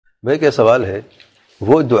بھائی کیا سوال ہے،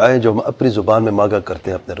 وہ دعائیں جو ہم اپنی زبان میں مانگا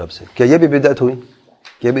کرتے ہیں اپنے رب سے، کیا یہ بھی بدعت ہوئی؟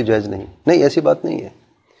 یہ بھی جائز نہیں؟ نہیں، ایسی بات نہیں ہے۔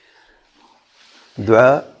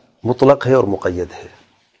 دعا مطلق ہے اور مقید ہے۔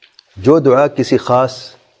 جو دعا کسی خاص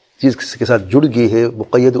چیز کے ساتھ جڑ گئی ہے،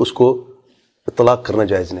 مقید، اس کو اطلاق کرنا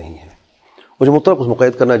جائز نہیں ہے، اور جو مطلق اس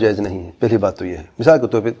مقید کرنا جائز نہیں ہے۔ پہلی بات تو یہ ہے۔ مثال کے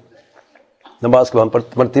طور پہ نماز کے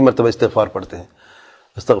بعد ہم 3 مرتبہ استغفار پڑھتے ہیں،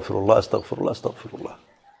 استغفر اللہ استغفر اللہ استغفر اللہ۔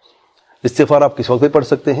 استغفار آپ کس وقت بھی پڑھ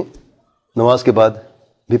سکتے ہیں، نماز کے بعد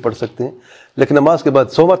بھی پڑھ سکتے ہیں، لیکن نماز کے بعد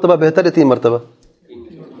 100 مرتبہ بہتر ہے 3 مرتبہ؟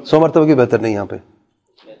 100 مرتبہ کی بہتر نہیں یہاں پہ،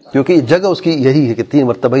 کیونکہ جگہ اس کی یہی ہے کہ 3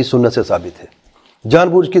 مرتبہ ہی سنت سے ثابت ہے۔ جان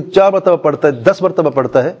بوجھ کے 4 مرتبہ پڑھتا ہے، 10 مرتبہ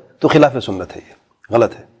پڑھتا ہے تو خلاف سنت ہے، یہ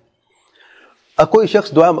غلط ہے۔ اب کوئی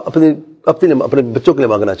شخص دعا اپنے بچوں کے لیے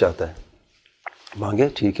مانگنا چاہتا ہے، مانگے،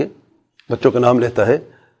 ٹھیک ہے، بچوں کا نام لیتا ہے،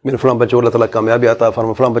 میرے فلاں بچوں کو اللہ تعالیٰ کامیابی عطا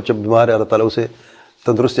فرمائے، فلاں بچہ بیمار ہے اللہ تعالیٰ اسے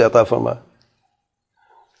تندرستی عطا فرمائے،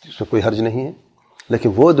 اس میں کوئی حرج نہیں ہے۔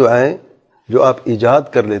 لیکن وہ دعائیں جو آپ ایجاد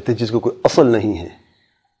کر لیتے ہیں، جس کو کوئی اصل نہیں ہے،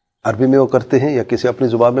 عربی میں وہ کرتے ہیں یا کسی اپنی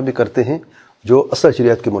زبان میں بھی کرتے ہیں، جو اصل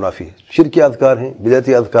شریعت کے منافی ہے، شرکی اذکار ہیں،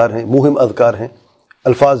 بدعتی اذکار ہیں، مہم اذکار ہیں،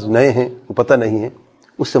 الفاظ نئے ہیں، پتہ نہیں ہے،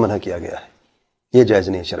 اس سے منع کیا گیا ہے۔ یہ جائز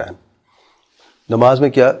نہیں ہے شرعاً۔ نماز میں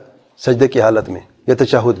کیا، سجدے کی حالت میں یا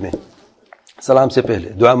تشہد میں سلام سے پہلے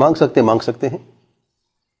دعا مانگ سکتے ہیں،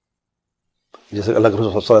 جیسے اللہ کے رسول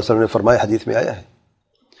صلی اللہ علیہ وسلم نے فرمایا، حدیث میں آیا ہے۔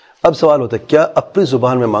 اب سوال ہوتا ہے کیا اپنی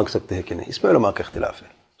زبان میں مانگ سکتے ہیں کہ نہیں؟ اس میں علماء کا اختلاف ہے۔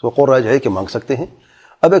 تو قول راجح ہے کہ مانگ سکتے ہیں۔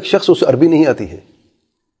 اب ایک شخص اسے عربی نہیں آتی ہے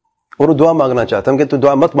اور وہ دعا مانگنا چاہتا ہے، ہم کہتے ہیں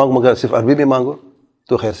دعا مت مانگو مگر صرف عربی میں مانگو،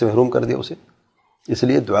 تو خیر سے محروم کر دیا اسے۔ اس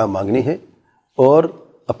لیے دعا مانگنی ہے اور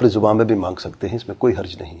اپنی زبان میں بھی مانگ سکتے ہیں، اس میں کوئی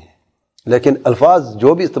حرج نہیں ہے، لیکن الفاظ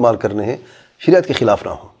جو بھی استعمال کرنے ہیں شریعت کے خلاف نہ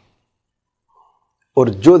ہوں۔ اور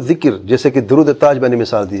جو ذکر، جیسے کہ درود تاج میں نے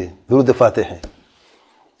مثال دی ہے، درود فاتح ہے،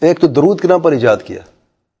 ایک تو درود کے نام پر ایجاد کیا،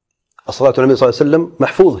 الصلاۃ علی النبی صلی اللہ علیہ وسلم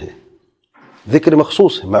محفوظ ہے، ذکر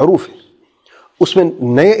مخصوص ہے، معروف ہے، اس میں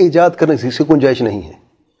نئے ایجاد کرنے کی گنجائش نہیں ہے،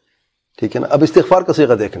 ٹھیک ہے نا۔ اب استغفار کا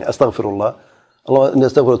صیغہ دیکھیں، استغفر اللہ، اللہ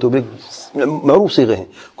استغفر تو معروف صیغے ہیں،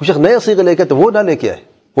 کچھ ایک نیا صیغہ لے کے تو وہ نہ لے کے آئے،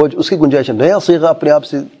 وہ اس کی گنجائش ہے۔ نیا صیغہ اپنے آپ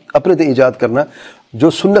سے اپنے سے ایجاد کرنا جو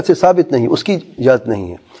سنت سے ثابت نہیں، اس کی اجازت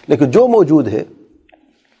نہیں ہے، لیکن جو موجود ہے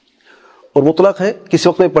اور مطلق ہے، کسی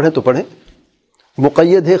وقت میں پڑھیں تو پڑھیں،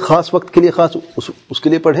 مقید ہے خاص وقت کے لیے، خاص اس کے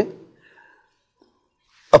لیے پڑھیں۔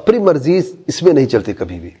 اپنی مرضی اس میں نہیں چلتی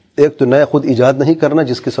کبھی بھی۔ ایک تو نیا خود ایجاد نہیں کرنا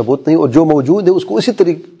جس کے ثبوت نہیں، اور جو موجود ہے اس کو اسی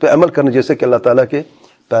طریقے پہ عمل کرنا جیسے کہ اللہ تعالیٰ کے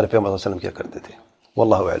پیارے پیغمبر صلی اللہ علیہ وسلم کیا کرتے تھے۔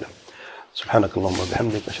 واللہ اعلم۔ سبحانک اللہم و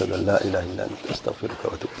بحمدک، اشہد ان لا الہ الا انت، استغفرک و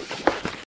اتوب الیک۔